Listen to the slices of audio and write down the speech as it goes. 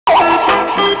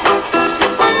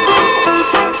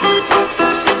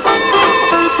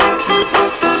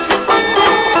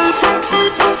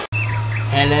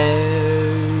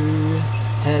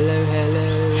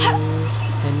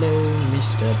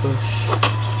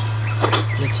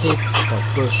Let's hit the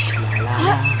bush. La la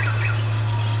la.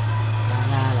 La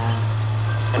la la.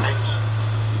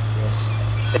 Yes.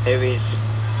 There is.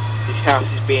 This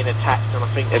house is being attacked and I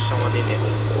think there's someone in it.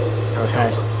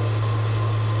 Okay.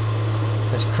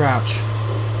 Let's crouch.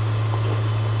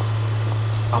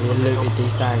 We looted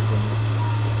these bags in.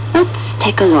 Let's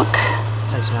take a look.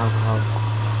 Take some alcohol.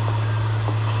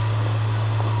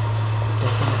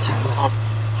 They're gonna attack me.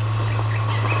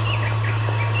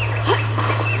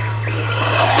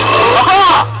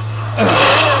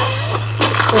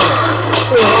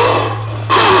 You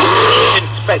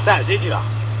didn't expect that, did you?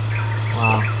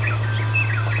 Wow.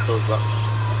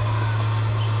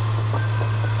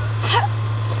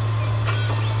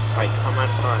 Right, come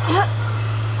outside.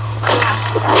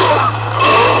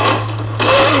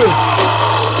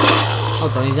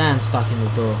 Hold on, his hand's stuck in the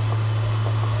door.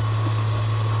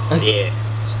 Yeah.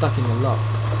 Stuck in the lock.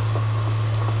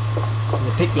 In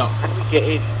the pick lock. How do we get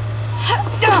in?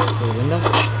 Through the window.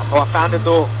 Oh, I found a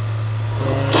door.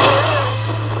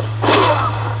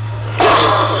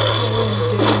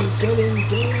 Get in.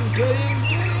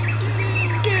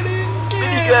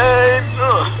 Minigame!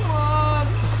 Come on.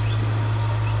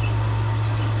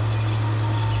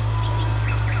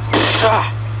 Ah.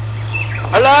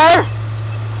 Hello?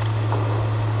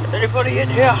 Anybody in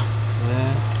here?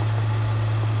 Yeah.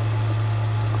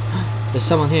 There's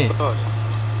someone here. God.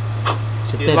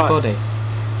 It's a You dead like- body.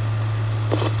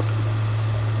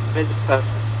 There's a person.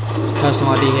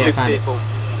 Personal ID here, found it.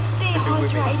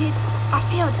 Dehydrated. I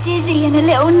feel dizzy and a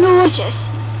little nauseous.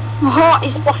 My heart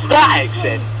is... What's that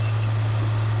accent?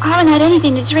 I haven't had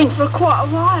anything to drink for quite a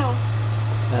while.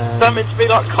 That meant to be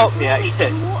like Cockney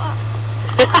accent. Some water.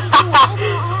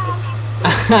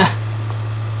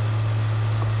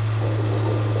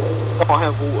 I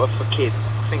have water for kids.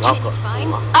 I think I've got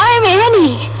some water. I'm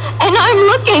Annie, and I'm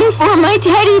looking for my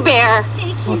teddy bear.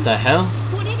 What the hell?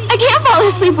 I can't fall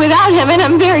asleep without him, and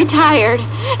I'm very tired.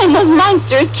 And those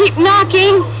monsters keep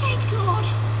knocking.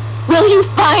 Will you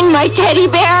find my teddy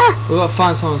bear? We've got to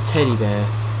find someone's teddy bear.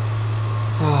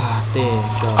 Ah, dear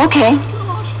God. Okay.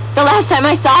 The last time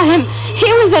I saw him,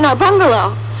 he was in our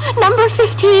bungalow. Number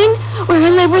 15, where I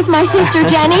live with my sister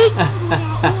Jenny.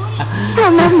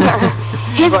 Remember,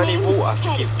 his Got any name water is to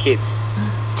Teddy. give kids?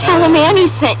 Tell him Annie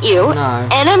sent you, No.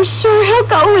 and I'm sure he'll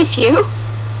go with you.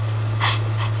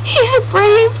 He's a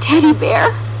brave teddy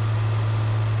bear.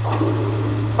 What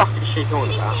the fuck is she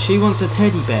talking about? She wants a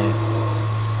teddy bear.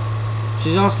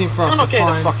 She's asking for us I'm to not getting a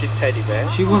find... fucking teddy bear.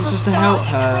 She wants us to help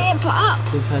her Ramp up.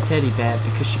 with her teddy bear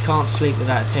because she can't sleep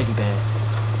without a teddy bear.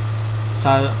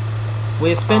 So,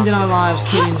 we're spending our lives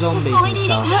killing zombies and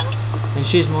stuff, and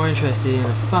she's more interested in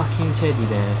a fucking teddy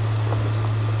bear.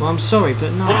 Well, I'm sorry,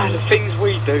 but no. The things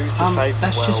we do to save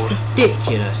That's the just world.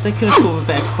 ridiculous. They could have thought of a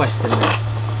better quest than that.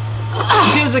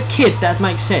 If it was a kid, that'd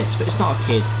make sense, but it's not a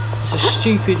kid. It's a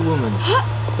stupid woman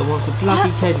that wants a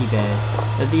bloody teddy bear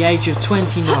at the age of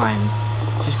 29.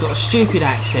 She's got a stupid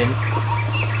accent,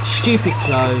 stupid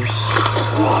clothes,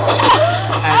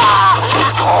 and...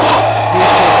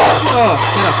 Oh,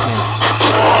 get off me.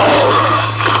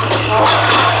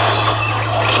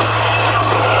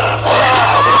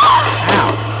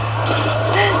 Ow.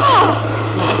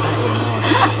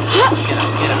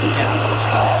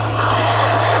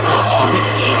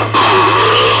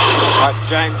 Right,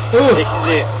 James, Ooh. this is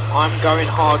it. I'm going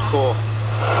hardcore.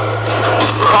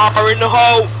 Fire in the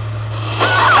hole!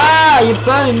 Ah, you're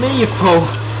burning me, you fool!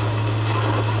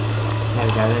 There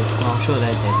we go, well, I'm sure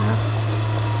they're dead now.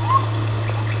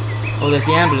 Oh, there's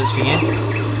the ambulance thing, yeah?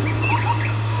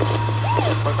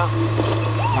 Well done.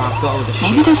 Oh, I've got all the shit.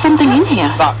 Maybe there's something in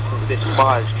here. Fuck, this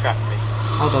fire's trapped me.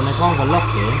 Hold on, there's one with a lock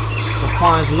here.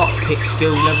 Requires lockpick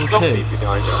skill level Stop 2. me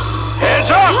behind you. Hands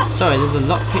up! Sorry, there's a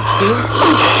lockpick skill?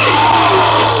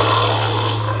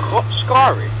 What?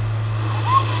 Skyrim?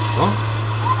 What?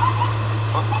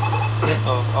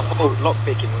 Oh, I thought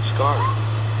lockpicking was Skyrim.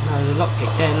 No, there's a lockpick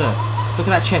there, look. Look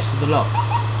at that chest with the lock.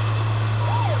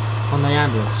 On the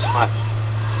ambulance. Right.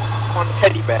 On the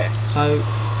teddy bear. So,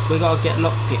 we gotta get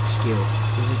lockpick skill.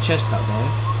 There's a chest up there.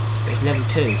 But it's level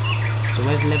 2. So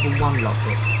where's level 1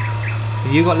 lockpick?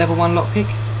 Have you got level 1 lockpick?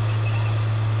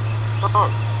 No.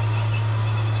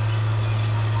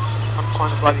 I'm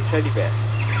trying to bloody teddy bear.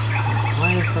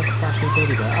 Why is the fucking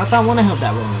teddy bear? I don't want to help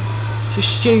that woman. She's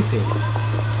stupid.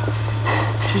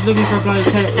 She's looking for a bloody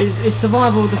teddy. It's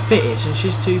survival of the fittest, and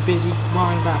she's too busy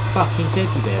worrying about a fucking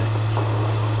teddy bear.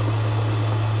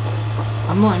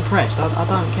 I'm not impressed. I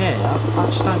don't care. I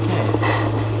just don't care.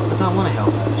 I don't want to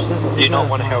help her. She doesn't deserve. Do you not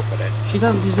want to help her then? She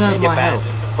doesn't deserve my help.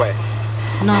 Abandon the quest.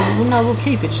 No, we'll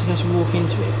keep it just in case we walk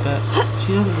into it. But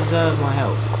she doesn't deserve my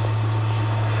help.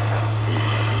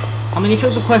 I mean, if it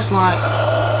was a quest like...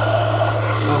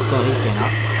 Oh god, he's getting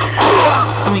up.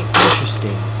 Something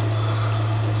interesting.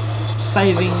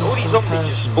 Saving All these some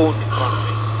zombies just person. spawned in front of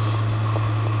me.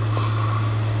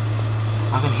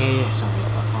 I can hear something,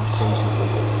 but I can't see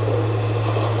something.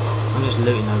 I'm just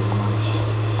looting over the money.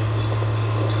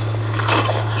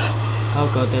 Oh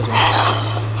god, there's one.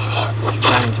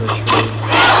 Just ran into a tree.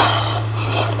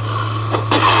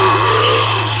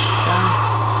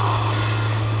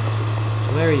 So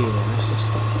where are you then? Let's just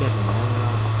stick together now.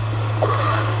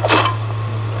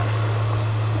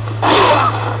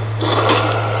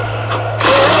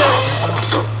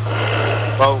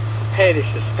 Well, compare this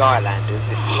to Skylanders,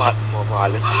 it's slightly more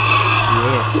violent.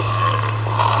 Yes.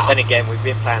 Then again, we've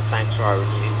been playing Saints Row and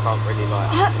you can't really like...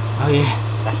 Oh yeah.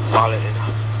 That's violent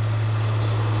enough.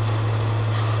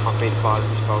 Can't be the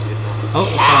violence involved in that. Oh,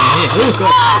 it's down here. Oh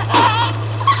god.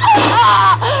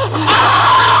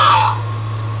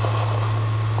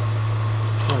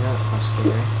 Oh, that was quite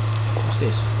scary. What's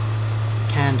this?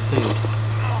 Canned food.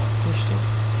 Interesting.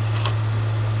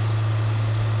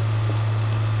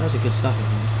 Loads of good stuff in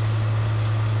here.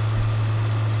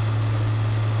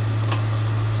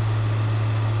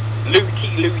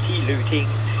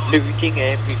 Looting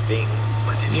everything.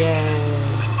 Yeah.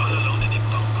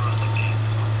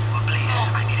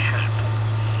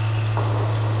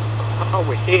 Oh,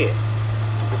 we're here.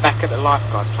 We're back at the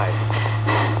lifeguard place.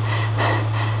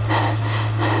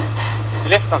 We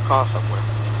left our car somewhere.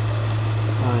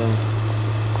 Oh yeah.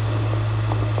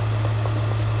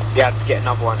 Yeah, to get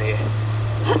another one here.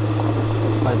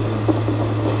 Hopefully.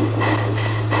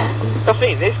 I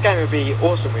think this game would be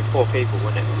awesome with 4 people,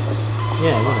 wouldn't it?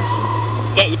 Yeah, it would actually.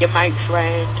 Get your mates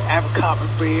round, have a cup of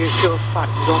beer, kill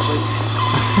fucking zombies.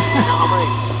 You know what I mean?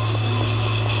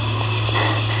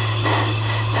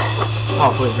 Oh, I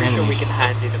thought it was Sure random. we can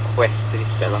hand in a quest to this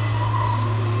fella.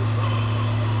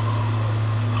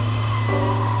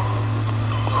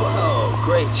 Oh,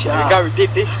 great There job. we go, we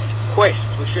did this quest.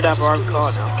 We should have our own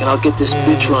car now. And I'll get this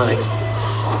bitch running.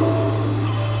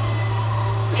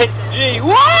 Gee,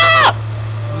 what?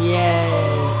 Yay!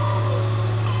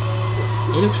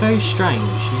 He looks very strange.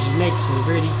 His legs are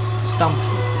really stumpy.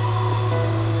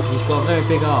 He's got a very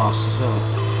big arse as well.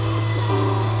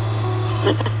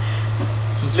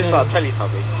 He's Looks like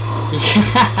Teletubbie.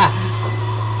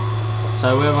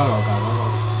 So where have I got to go?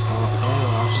 I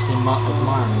was just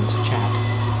admiring this chap.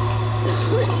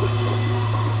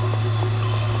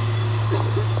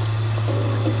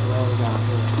 Where we go?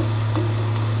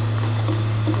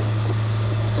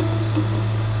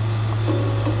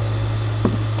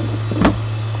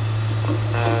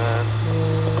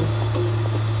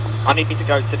 I need to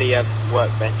go to the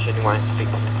workbench anyway and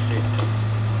fix it soon.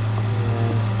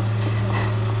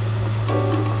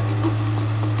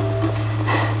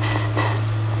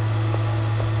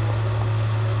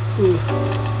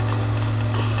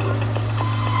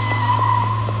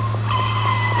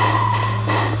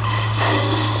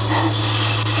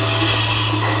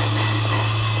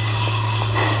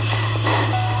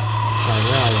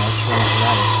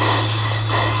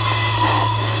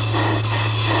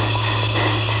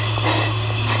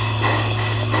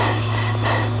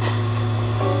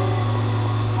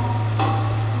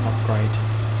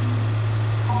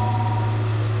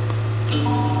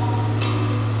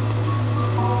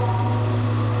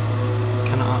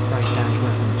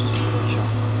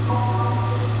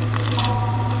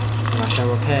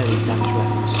 Repair these damaged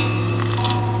weapons.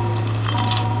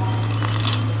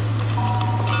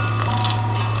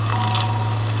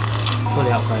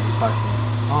 Fully upgraded both of them.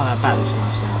 Oh, that bat looks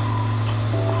nice now.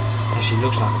 Actually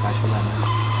looks like a baseball bat now.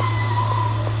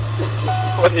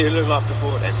 What did it look like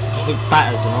before then? It looked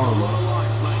battered and horrible.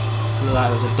 It looked like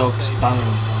it was a dog's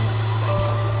bone.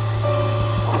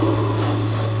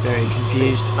 Very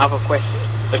confused. Another quest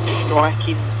of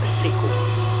striking a sickle.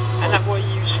 And that's what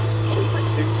you use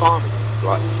to farming.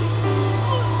 Like, I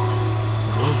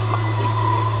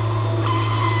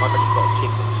bet you've got a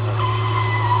tip and stuff.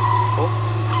 Oh.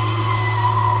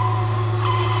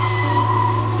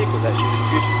 Tickle's actually really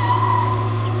good.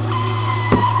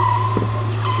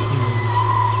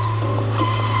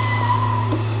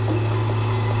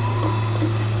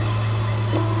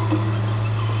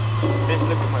 Let's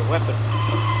look at my weapon.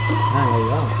 There you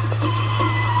go.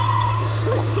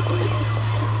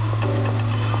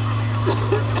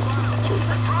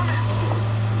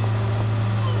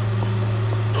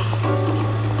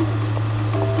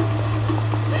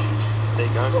 There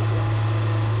you go.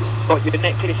 Got your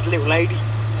necklace, little lady.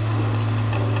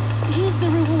 Here's the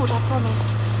reward I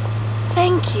promised.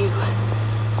 Thank you.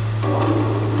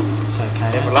 It's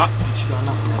okay. Level up. She's got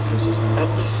enough necklaces now.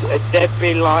 A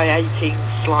defibrillating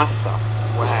slicer.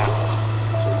 Wow.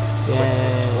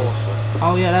 Yeah. Awesome.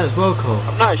 Oh yeah, that was well cool.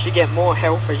 I've noticed you get more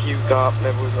health as you go up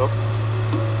levels up.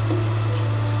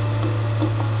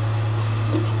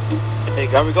 There you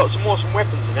go, we got some awesome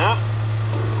weapons now.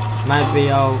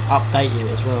 Maybe I'll update you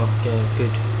as well. Yeah,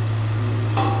 good.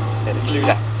 Yeah, let's do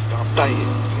that. Let's update it.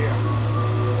 Yeah.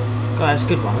 God, that's a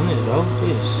good one, isn't it, as well?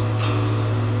 Jesus.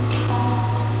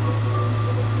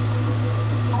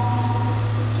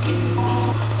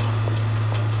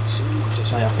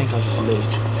 So I think I just deleted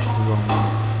the wrong one.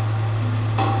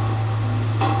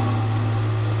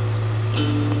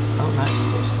 Oh no,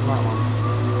 it's the right one.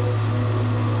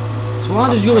 So why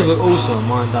does yours look awesome and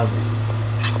mine doesn't?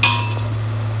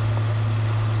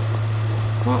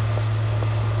 What?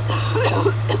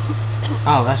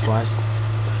 Oh, that's why.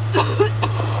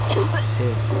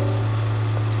 Here.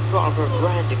 Got a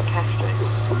random cash game.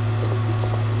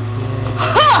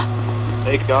 Yeah.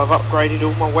 There you go, I've upgraded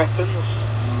all my weapons.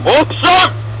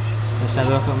 Awesome! Let's have a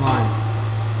look at mine.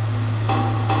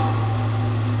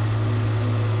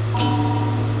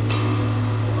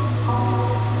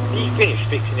 Are you finished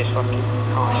fixing this fucking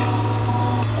car yet?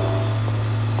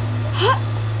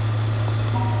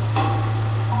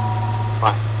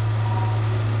 Right.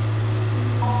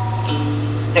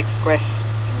 Next quest.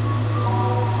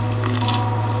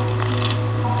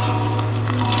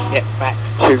 Get back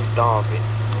to Darwin.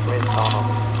 Where's Darwin?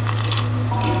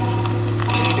 I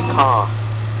need a car.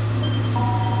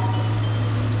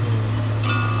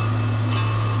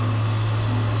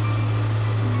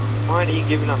 Why are you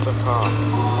giving us a car?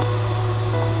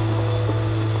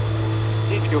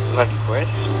 Need your bloody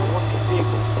quest. I want the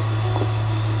vehicle.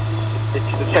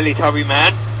 It's the Teletubbie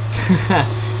man.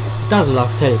 It does look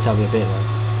like a Teletubby a bit though.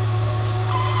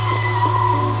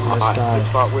 Let's go.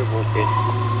 Looks like we're walking.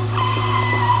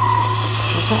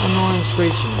 What's that annoying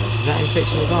screeching noise? Is that him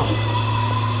fixing the car?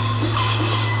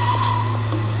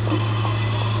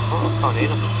 Oh, I can't hear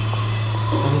them.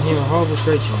 I can hear a horrible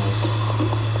screeching noise.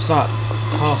 It's like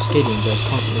car skidding, but it's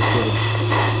constantly skidding.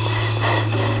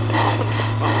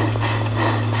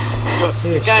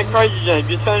 You're going crazy, James.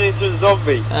 You're turning into a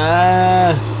zombie.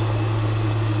 I'm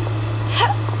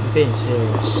being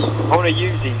serious. I want to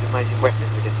use these amazing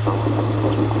weapons against someone.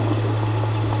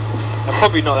 They're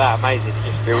probably not that amazing, it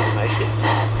just feels amazing.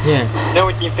 Yeah. You know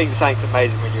when you think something's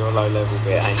amazing when you're a low level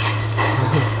bit, ain't it?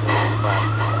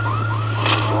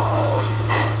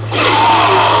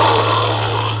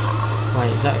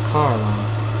 Wait, is that a car alarm?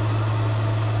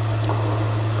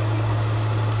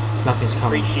 Nothing's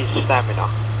coming. Increases stamina.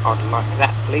 I'd like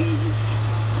that, please.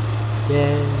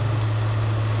 Yeah.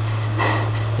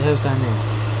 The hell's down there?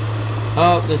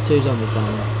 Oh, there's two zombies down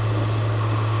there.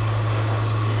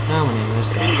 How many? Let's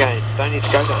Where are you going? Don't need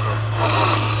to go down there.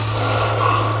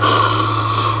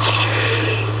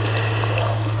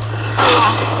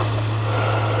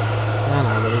 No,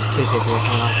 but there's two people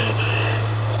coming after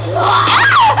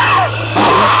me.